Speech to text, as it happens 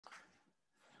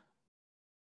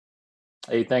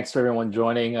Hey, thanks for everyone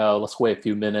joining. Let's wait a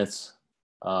few minutes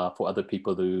for other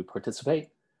people to participate.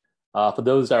 For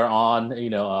those that are on, as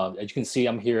you can see,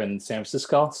 I'm here in San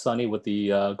Francisco, sunny with the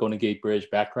Golden Gate Bridge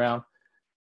background.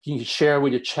 You can share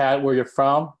with your chat where you're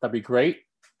from. That'd be great.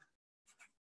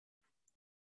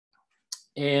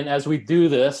 And as we do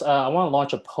this, I want to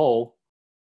launch a poll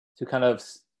to kind of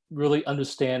really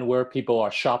understand where people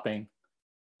are shopping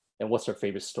and what's their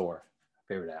favorite store,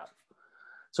 favorite app.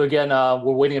 So again,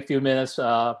 we're waiting a few minutes.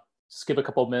 Skip a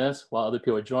couple of minutes while other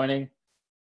people are joining.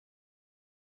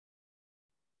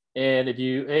 And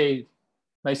hey,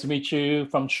 nice to meet you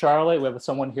from Charlotte. We have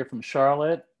someone here from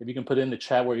Charlotte. If you can put in the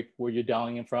chat where you're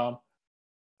dialing in from,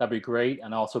 that'd be great.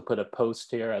 And also put a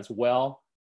post here as well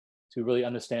to really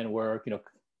understand where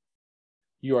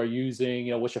you are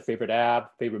using. What's your favorite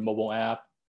app, favorite mobile app?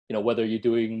 Whether you're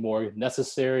doing more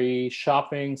necessary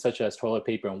shopping, such as toilet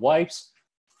paper and wipes,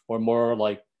 or more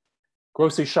like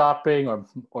grocery shopping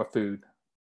or food.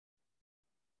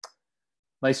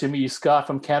 Nice to meet you, Scott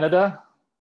from Canada.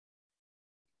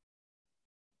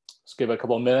 Let's give it a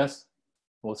couple of minutes.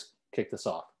 Let's kick this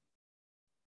off.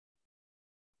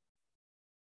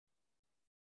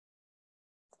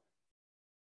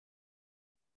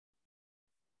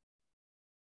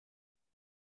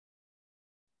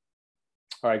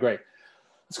 All right, great.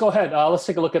 Let's go ahead. Let's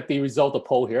take a look at the result of the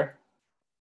poll here.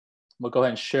 We'll go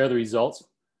ahead and share the results.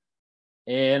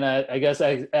 And I guess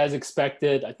as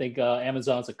expected, I think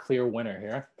Amazon's a clear winner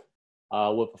here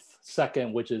with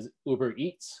second, which is Uber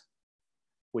Eats,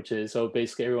 so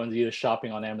basically everyone's either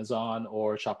shopping on Amazon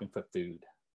or shopping for food.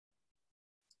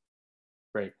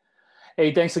 Great.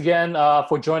 Hey, thanks again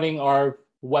for joining our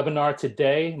webinar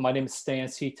today. My name is Stan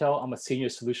Cito. I'm a senior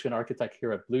solution architect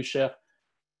here at Blueshift.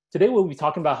 Today we'll be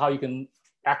talking about how you can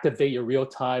activate your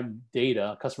real-time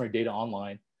data, customer data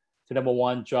online to, number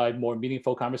one, drive more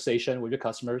meaningful conversation with your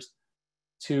customers,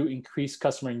 two, increase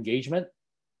customer engagement,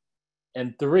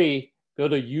 and three, be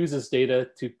able to use this data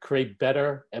to create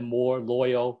better and more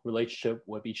loyal relationship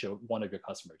with each one of your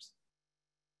customers.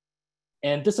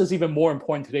 And this is even more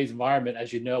important in today's environment.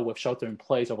 As you know, with shelter in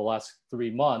place over the last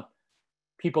 3 months,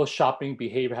 people's shopping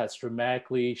behavior has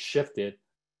dramatically shifted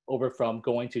over from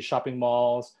going to shopping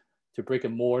malls to brick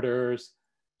and mortars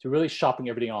to really shopping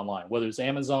everything online, whether it's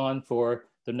Amazon for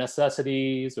the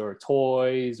necessities or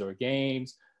toys or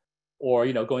games, or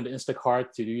going to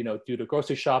Instacart to do the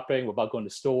grocery shopping without going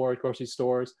to grocery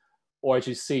stores, or as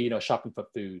you see, shopping for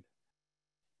food.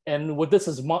 And with this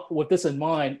in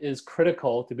mind is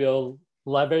critical to be able to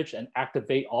leverage and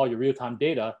activate all your real-time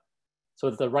data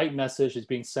so that the right message is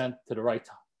being sent to the right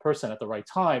person at the right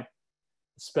time,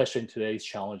 especially in today's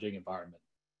challenging environment.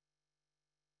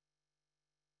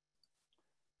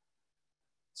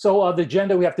 So the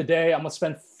agenda we have today, I'm going to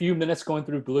spend a few minutes going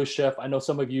through Blueshift. I know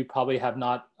some of you probably have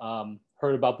not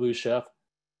heard about Blueshift.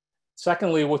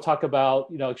 Secondly, we'll talk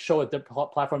about, show a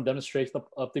platform demonstration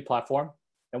of the platform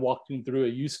and walking through a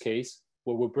use case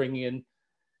where we're bringing in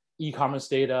e-commerce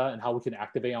data and how we can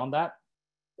activate on that.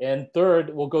 And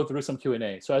third, we'll go through some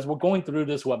Q&A. So as we're going through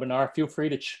this webinar, feel free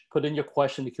to put in your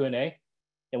question in the Q&A,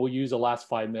 and we'll use the last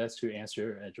 5 minutes to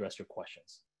answer and address your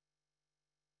questions.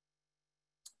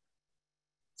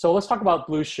 So let's talk about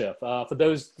Blueshift. For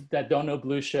those that don't know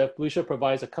Blueshift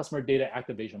provides a customer data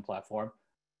activation platform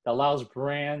that allows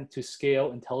brands to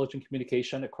scale intelligent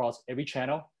communication across every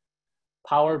channel,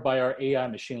 powered by our AI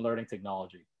machine learning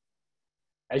technology.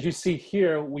 As you see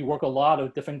here, we work a lot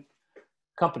of different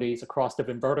companies across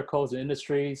different verticals and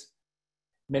industries.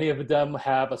 Many of them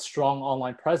have a strong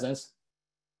online presence,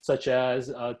 such as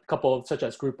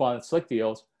Groupon and Slick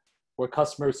Deals, where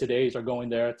customers today are going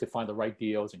there to find the right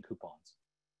deals and coupons.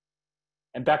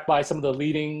 And backed by some of the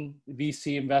leading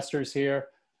VC investors here,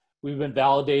 we've been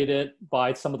validated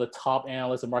by some of the top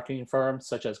analysts and marketing firms,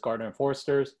 such as Gartner and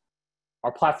Forrester's.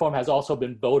 Our platform has also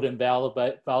been voted and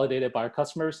validated by our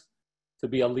customers to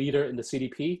be a leader in the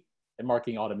CDP and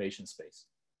marketing automation space.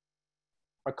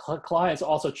 Our clients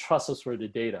also trust us for the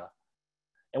data,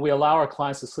 and we allow our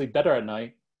clients to sleep better at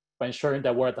night by ensuring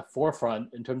that we're at the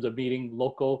forefront in terms of meeting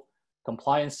local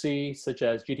compliancy, such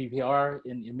as GDPR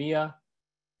in EMEA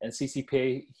and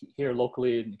CCPA here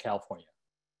locally in California.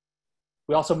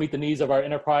 We also meet the needs of our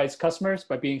enterprise customers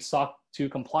by being SOC 2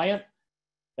 compliant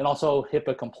and also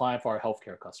HIPAA compliant for our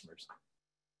healthcare customers.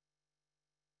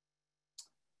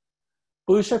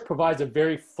 Blueshift provides a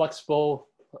very flexible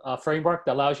framework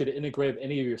that allows you to integrate with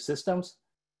any of your systems.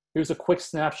 Here's a quick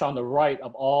snapshot on the right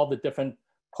of all the different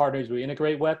partners we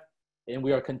integrate with, and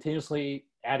we are continuously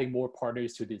adding more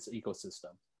partners to this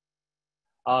ecosystem.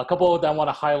 A couple that I want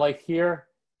to highlight here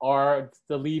are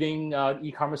the leading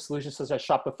e-commerce solutions such as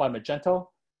Shopify Magento,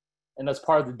 And as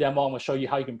part of the demo, I'm gonna show you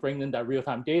how you can bring in that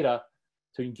real-time data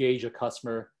to engage a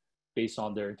customer based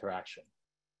on their interaction.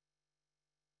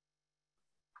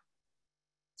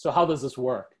 So how does this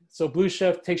work? So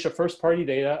Blueshift takes your first-party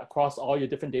data across all your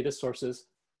different data sources,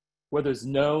 whether it's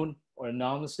known or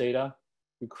anonymous data.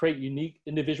 We create unique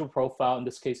individual profile, in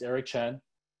this case, Eric Chen.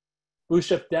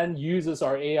 Blueshift then uses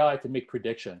our AI to make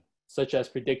prediction, such as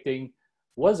predicting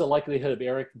what is the likelihood of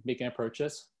Eric making a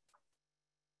purchase,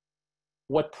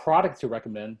 what product to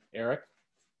recommend Eric,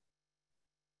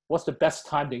 what's the best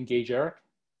time to engage Eric,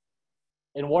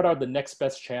 and what are the next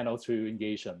best channels to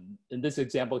engage him. In this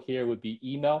example here would be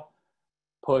email,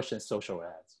 push, and social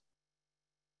ads.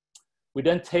 We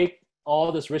then take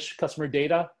all this rich customer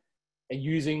data and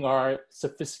using our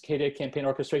sophisticated campaign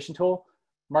orchestration tool,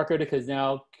 marketer can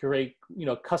now create,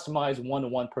 customized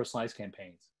one-to-one personalized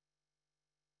campaigns.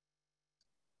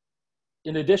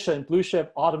 In addition, Blueshift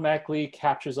automatically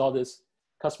captures all this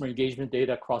customer engagement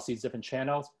data across these different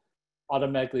channels,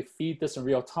 automatically feed this in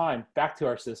real time back to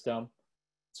our system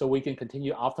so we can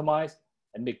continue to optimize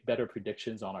and make better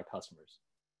predictions on our customers.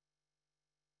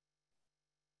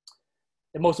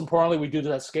 And most importantly, we do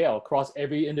this at scale across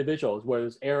every individual, whether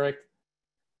it's Eric,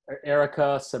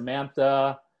 Erica,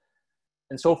 Samantha,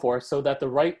 and so forth, so that the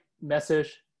right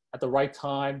message at the right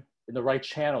time in the right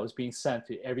channel is being sent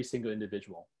to every single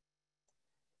individual.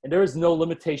 And there is no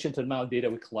limitation to the amount of data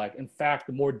we collect. In fact,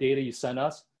 the more data you send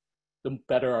us, the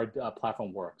better our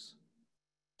platform works.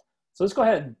 So let's go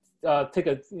ahead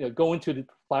and go into the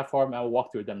platform and I'll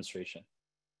walk through a demonstration.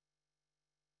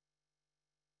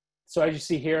 So as you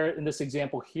see here in this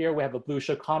example here, we have a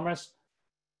Blueshift commerce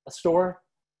store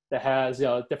that has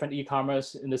different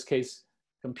e-commerce, in this case,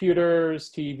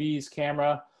 computers, TVs,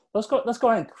 camera. Let's go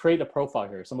ahead and create a profile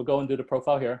here. So I'm gonna go and do the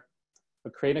profile here.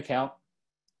 We'll create an account.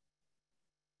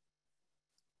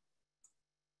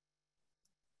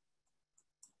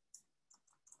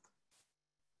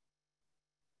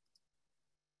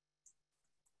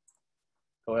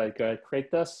 Go ahead,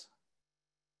 create this.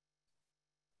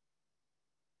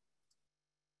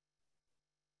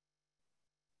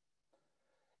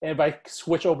 And if I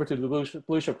switch over to the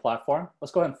Blueshift platform,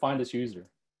 let's go ahead and find this user.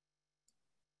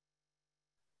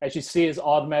 As you see, it's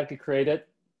automatically created.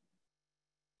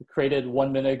 We created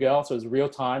 1 minute ago, so it's real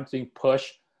time, so you can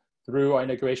push through our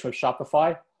integration with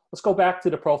Shopify. Let's go back to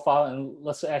the profile and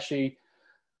let's actually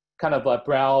kind of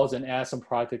browse and add some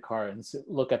product to cart and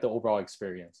look at the overall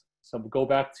experience. So we'll go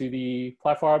back to the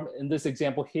platform. In this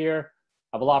example here,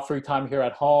 I have a lot of free time here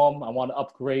at home. I want to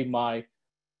upgrade my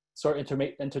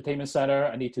entertainment center.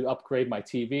 I need to upgrade my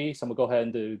TV. So I'm gonna go ahead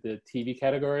and do the TV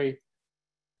category.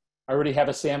 I already have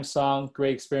a Samsung,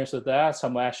 great experience with that. So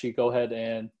I'm gonna actually go ahead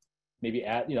and maybe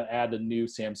add a new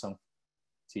Samsung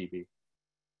TV.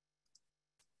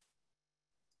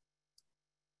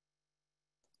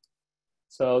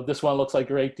 So this one looks like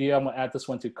a great deal. I'm gonna add this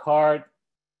one to cart.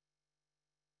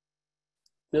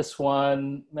 This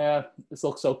one, this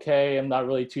looks okay. I'm not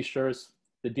really too sure.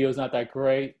 The deal is not that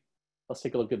great. Let's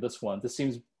take a look at this one. This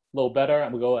seems a little better.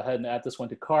 I'm gonna go ahead and add this one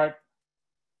to cart.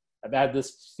 I've added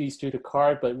these two to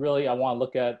cart, but really I wanna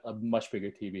look at a much bigger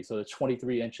TV. So the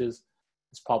 23 inches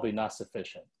is probably not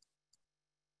sufficient.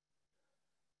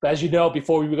 But as you know,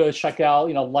 before we go to check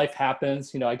out, life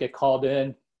happens. I get called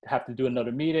in, have to do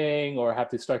another meeting or have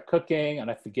to start cooking and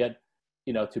I forget,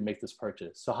 to make this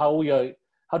purchase. So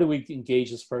how do we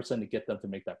engage this person to get them to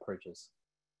make that purchase?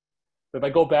 But if I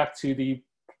go back to the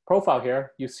profile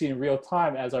here, you see in real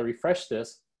time as I refresh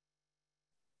this,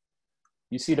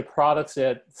 you see the products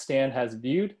that Stan has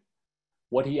viewed,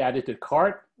 what he added to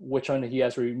cart, which one he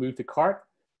has removed to cart.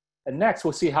 And next,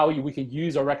 we'll see how we can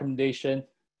use our recommendation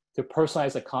to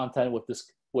personalize the content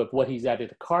with what he's added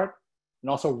to cart, and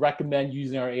also recommend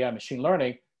using our AI machine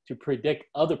learning to predict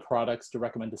other products to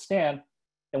recommend to Stan.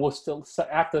 And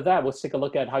after that, we'll take a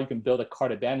look at how you can build a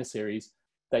cart advantage series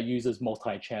that uses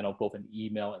multi-channel, both in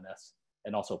email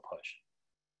and also push.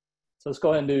 So let's go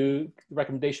ahead and do the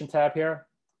recommendation tab here.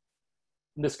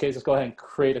 In this case, let's go ahead and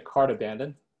create a cart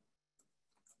abandon.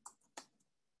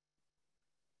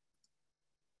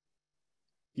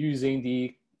 Using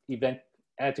the event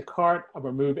add to cart, I'll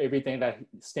remove everything that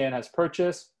Stan has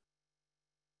purchased.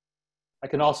 I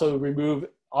can also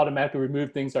automatically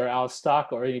remove things that are out of stock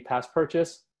or any past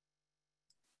purchase.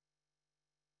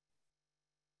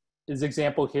 This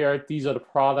example here, these are the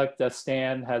product that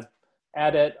Stan has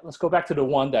added. Let's go back to the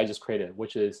one that I just created,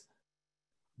 which is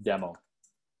demo.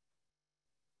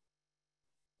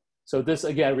 So this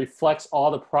again reflects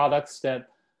all the products that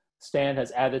Stan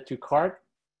has added to cart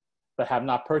but have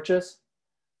not purchased.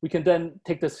 We can then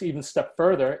take this even a step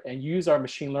further and use our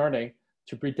machine learning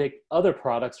to predict other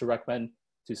products to recommend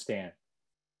to Stan.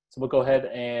 So we'll go ahead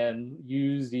and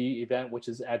use the event, which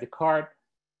is add to cart.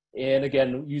 And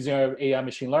again, using our AI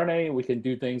machine learning, we can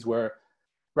do things where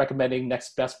recommending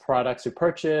next best products to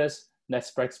purchase,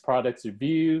 next best products to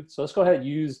view. So let's go ahead and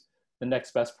use the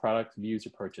next best product to view to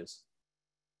purchase.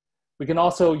 We can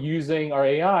also, using our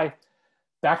AI,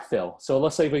 backfill. So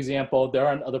let's say, for example, there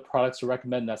aren't other products to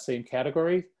recommend in that same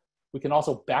category. We can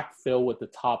also backfill with the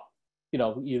top,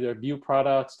 either view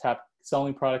products, tap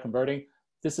selling product, converting.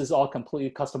 This is all completely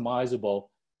customizable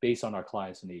based on our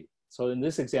client's need. So in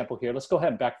this example here, let's go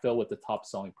ahead and backfill with the top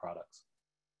selling products.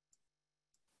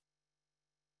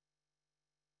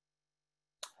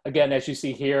 Again, as you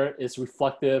see here, it's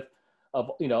reflective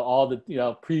of all the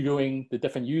previewing the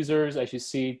different users. As you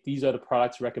see, these are the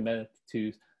products recommended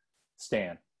to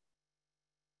Stan.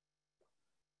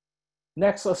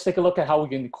 Next, let's take a look at how we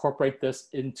can incorporate this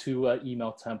into an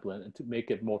email template and to make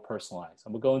it more personalized.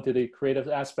 I'm going to go into the creative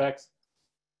aspects.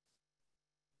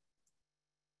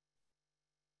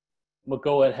 We'll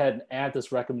go ahead and add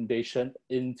this recommendation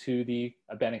into the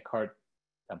abandoned cart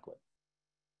template.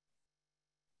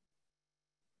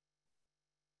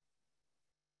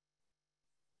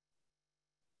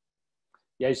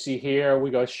 Yeah, you see here, we're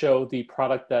going to show the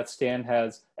product that Stan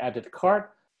has added to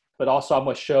cart, but also I'm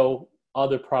going to show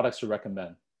other products to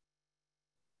recommend.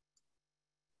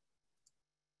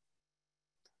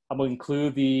 I'm going to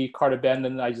include the cart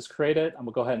abandonment I just created. I'm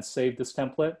going to go ahead and save this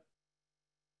template.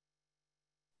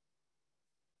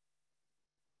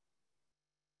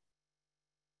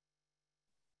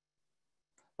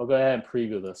 I'll go ahead and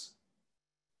preview this.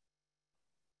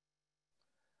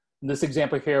 In this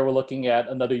example here, we're looking at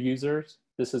another user.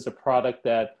 This is a product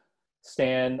that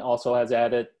Stan also has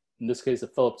added, in this case, a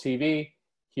Philips TV.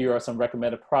 Here are some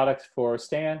recommended products for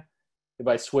Stan. If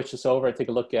I switch this over and take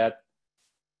a look at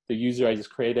the user I just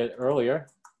created earlier,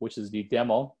 which is the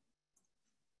demo,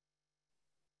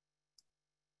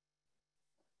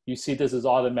 you see this is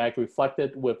automatically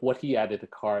reflected with what he added to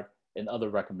cart and other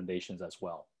recommendations as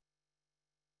well.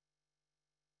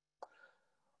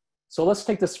 So let's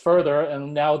take this further,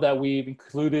 and now that we've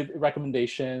included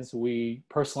recommendations, we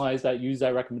personalize that, use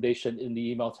that recommendation in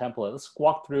the email template. Let's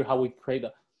walk through how we create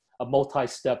a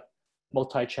multi-step,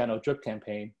 multi-channel drip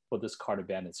campaign for this cart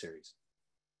abandon series.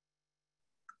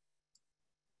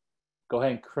 Go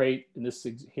ahead and create, in this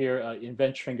here, an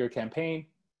event trigger campaign.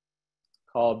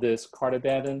 Call this cart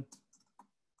abandon.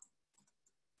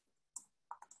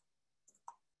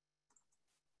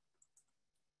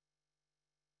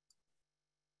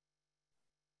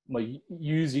 I'm going to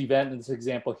use event in this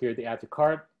example here to add to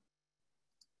cart.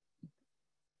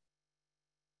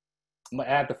 I'm going to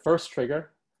add the first trigger,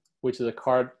 which is a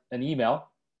cart, an email.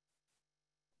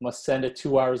 I'm going to send it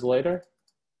 2 hours later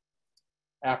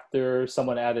after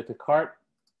someone added to cart.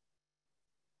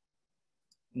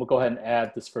 We'll go ahead and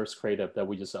add this first creative that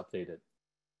we just updated.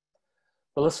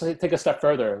 But let's take a step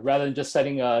further. Rather than just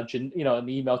setting an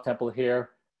email template here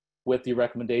with the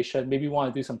recommendation, maybe you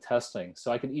want to do some testing.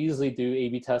 So I can easily do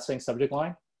A/B testing subject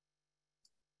line.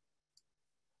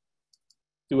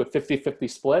 Do a 50-50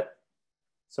 split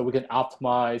so we can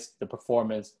optimize the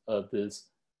performance of this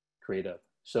creative.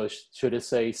 So should it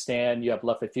say, Stan, you have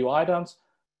left a few items,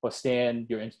 or Stan,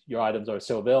 your items are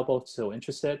still available, still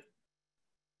interested?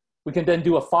 We can then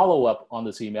do a follow-up on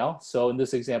this email. So in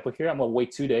this example here, I'm going to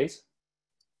wait 2 days.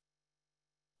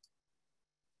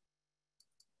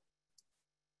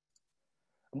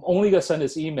 I'm only going to send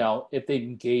this email if they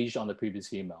engaged on the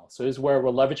previous email. So this is where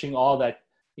we're leveraging all that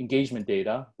engagement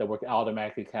data that we're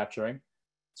automatically capturing.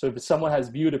 So if someone has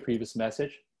viewed a previous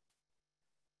message,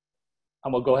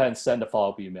 I'm going to go ahead and send a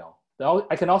follow-up email. Now,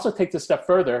 I can also take this step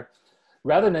further.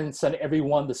 Rather than send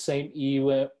everyone the same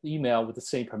email with the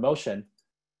same promotion,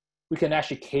 we can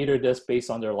actually cater this based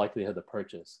on their likelihood of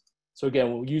purchase. So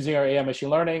again, using our AI machine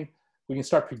learning, we can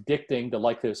start predicting the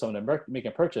likelihood of someone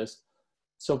making a purchase.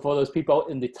 So for those people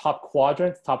in the top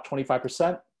quadrant, top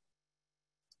 25%,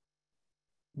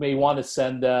 you may want to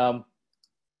send them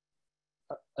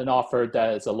an offer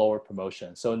that is a lower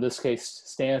promotion. So in this case,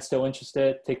 Stan's still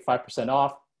interested, take 5%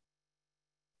 off.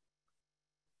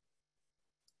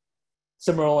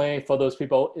 Similarly, for those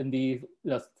people in the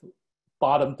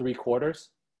bottom 3 quarters,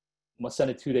 I'm gonna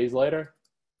send it 2 days later.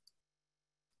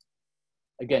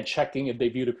 Again, checking if they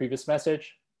viewed a previous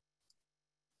message.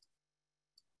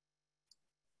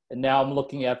 And now I'm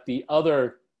looking at the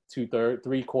other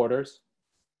 3 quarters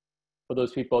for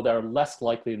those people that are less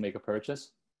likely to make a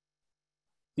purchase.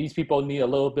 These people need a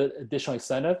little bit additional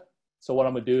incentive. So what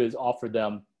I'm gonna do is offer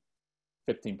them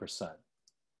 15%.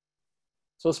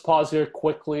 So let's pause here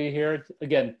quickly here.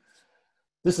 Again,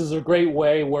 This is a great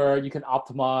way where you can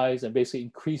optimize and basically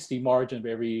increase the margin of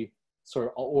every sort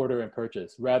of order and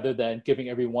purchase rather than giving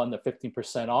everyone the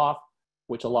 15% off,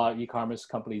 which a lot of e-commerce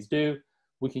companies do.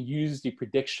 We can use the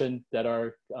prediction that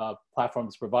our platform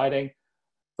is providing.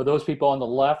 For those people on the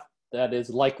left that is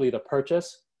likely to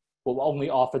purchase, we'll only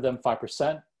offer them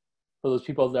 5%. For those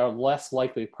people that are less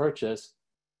likely to purchase,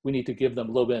 we need to give them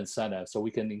a little bit of incentive so we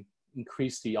can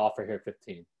increase the offer here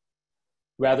 15,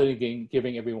 rather than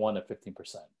giving everyone a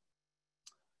 15%.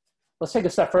 Let's take a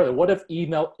step further. What if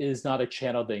email is not a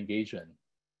channel to engage in?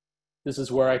 This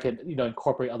is where I can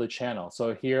incorporate other channels.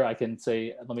 So here I can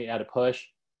say, let me add a push.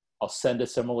 I'll send it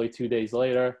similarly 2 days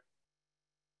later.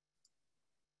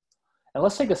 And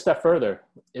let's take a step further.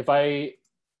 If I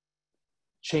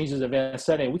change this advanced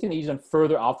setting, we can even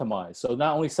further optimize. So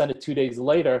not only send it 2 days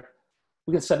later,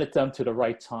 we can send it to them to the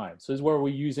right time. So this is where we're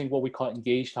using what we call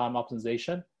engage time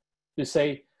optimization to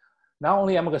say, not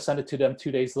only am I going to send it to them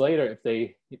 2 days later if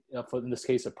they, for in this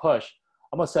case, a push,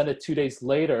 I'm going to send it 2 days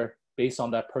later based on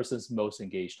that person's most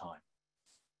engaged time.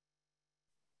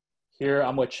 Here,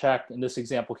 I'm going to check in this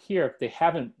example here if they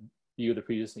haven't viewed the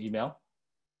previous email.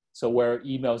 So where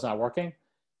email is not working,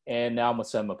 and now I'm going to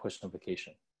send them a push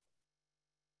notification.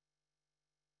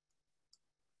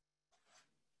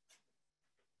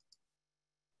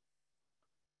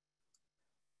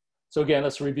 So again,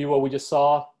 let's review what we just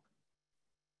saw.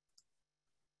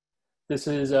 This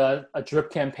is a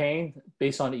drip campaign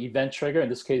based on the event trigger. In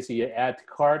this case, the add to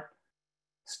cart.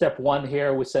 Step one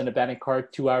here, we send a abandoned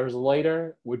cart 2 hours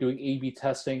later. We're doing A/B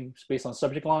testing based on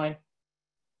subject line.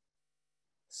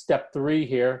 Step three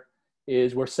here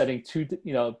is we're setting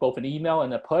both an email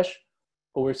and a push,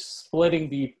 but we're splitting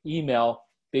the email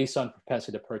based on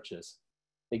propensity to purchase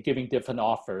and giving different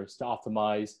offers to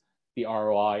optimize the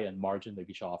ROI and margin of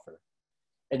each offer.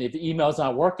 And if the email is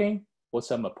not working, we'll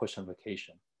send them a push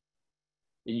notification.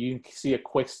 And you can see a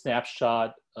quick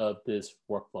snapshot of this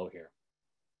workflow here.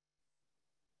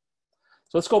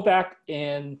 So let's go back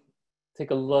and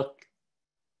take a look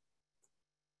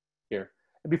here.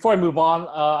 And before I move on,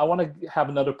 I want to have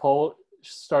another poll,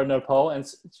 start another poll, and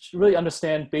really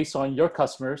understand based on your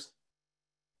customers,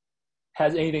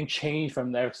 has anything changed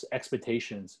from their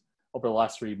expectations over the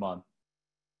last 3 months?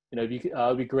 It'd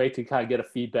be great to kind of get a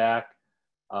feedback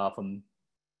from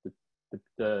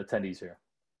the attendees here.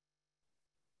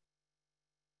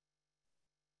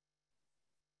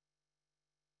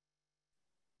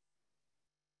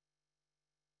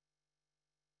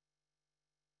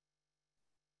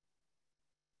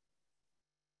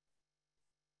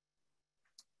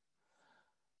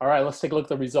 All right, let's take a look at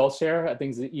the results here. I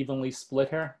think it's evenly split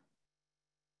here.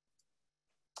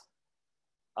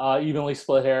 Evenly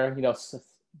split here.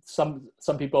 Some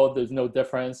people, there's no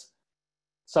difference.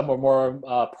 Some are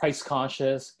more price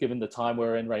conscious given the time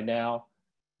we're in right now.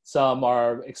 Some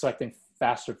are expecting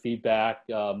faster feedback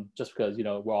just because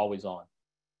we're always on.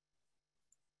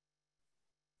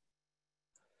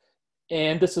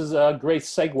 And this is a great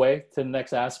segue to the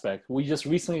next aspect. We just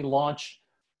recently launched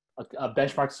a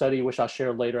benchmark study, which I'll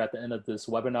share later at the end of this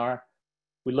webinar.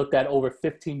 We looked at over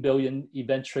 15 billion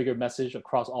event trigger message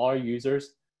across all our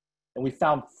users, and we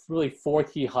found really 4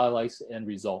 key highlights and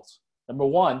results. Number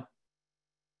one,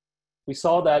 we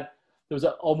saw that there was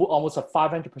almost a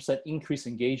 500% increase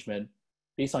engagement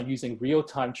based on using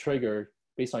real-time trigger,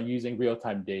 based on using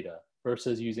real-time data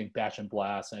versus using batch and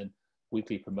blast and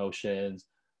weekly promotions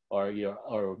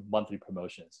or monthly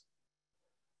promotions.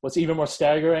 What's even more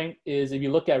staggering is if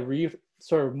you look at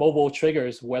sort of mobile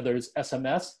triggers, whether it's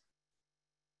SMS,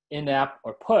 in-app,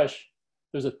 or push,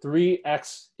 there's a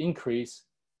 3x increase,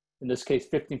 in this case,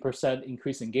 15%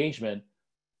 increase engagement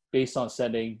based on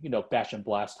sending, batch and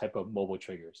blast type of mobile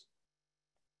triggers.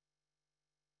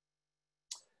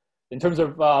 In terms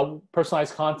of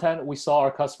personalized content, we saw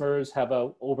our customers have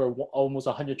almost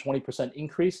 120%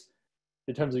 increase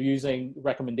in terms of using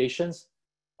recommendations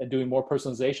and doing more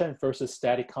personalization versus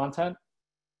static content.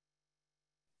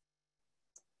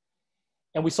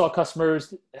 And we saw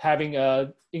customers having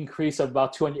an increase of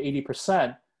about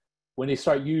 280% when they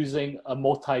start using a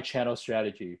multi-channel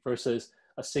strategy versus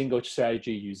a single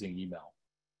strategy using email.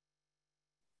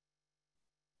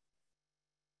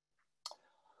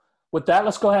 With that,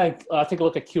 let's go ahead and take a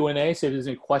look at Q&A, see if there's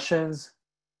any questions.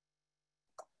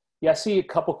 Yeah, I see a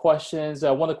couple questions.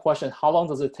 One of the questions, how long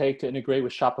does it take to integrate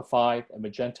with Shopify and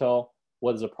Magento?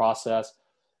 What is the process?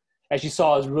 As you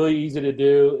saw, it's really easy to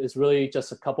do. It's really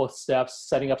just a couple of steps,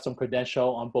 setting up some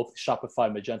credential on both the Shopify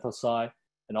and Magento side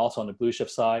and also on the Blueshift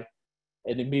side.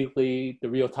 And immediately the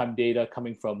real-time data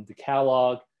coming from the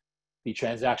catalog, the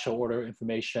transactional order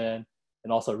information,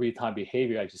 and also real-time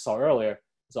behavior, as you saw earlier,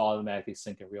 is automatically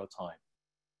synced in real time.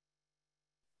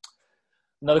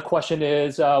 Another question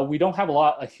is, we don't have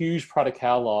a huge product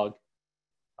catalog.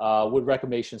 Would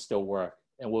recommendations still work?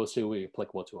 And we'll see what is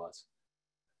applicable to us.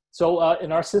 So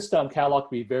in our system, catalog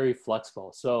can be very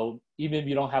flexible. So even if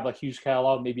you don't have a huge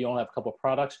catalog, maybe you only have a couple of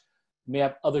products, you may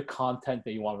have other content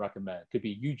that you want to recommend. It could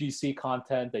be UGC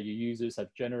content that your users have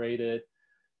generated. It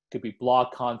could be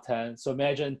blog content. So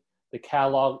imagine the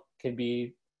catalog can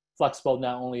be flexible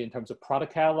not only in terms of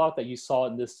product catalog that you saw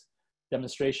in this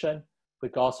demonstration, but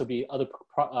it could also be other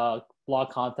blog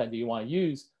content that you want to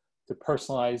use to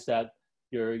personalize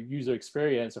your user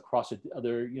experience across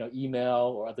other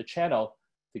email or other channel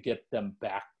to get them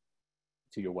back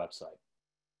to your website.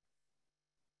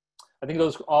 I think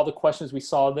those are all the questions we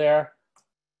saw there.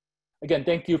 Again,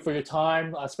 thank you for your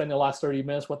time, spending the last 30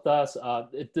 minutes with us.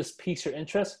 If this piques your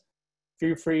interest,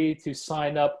 feel free to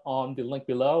sign up on the link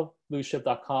below,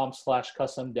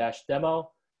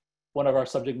 blueshift.com/custom-demo. One of our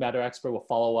subject matter experts will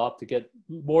follow up to get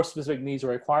more specific needs or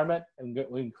requirement, and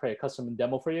we can create a custom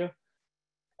demo for you.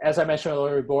 As I mentioned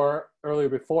earlier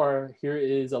before, here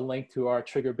is a link to our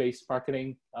trigger-based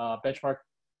marketing benchmark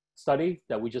study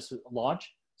that we just launched.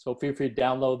 So feel free to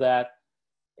download that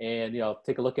and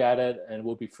take a look at it, and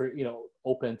we'll be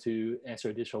open to answer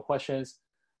additional questions.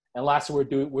 And lastly, we're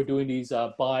doing these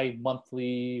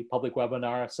bi-monthly public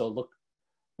webinars. So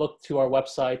look to our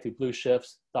website, to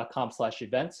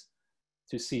blueshift.com/events,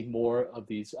 to see more of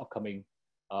these upcoming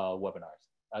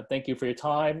webinars. Thank you for your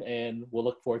time, and we'll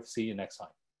look forward to seeing you next time.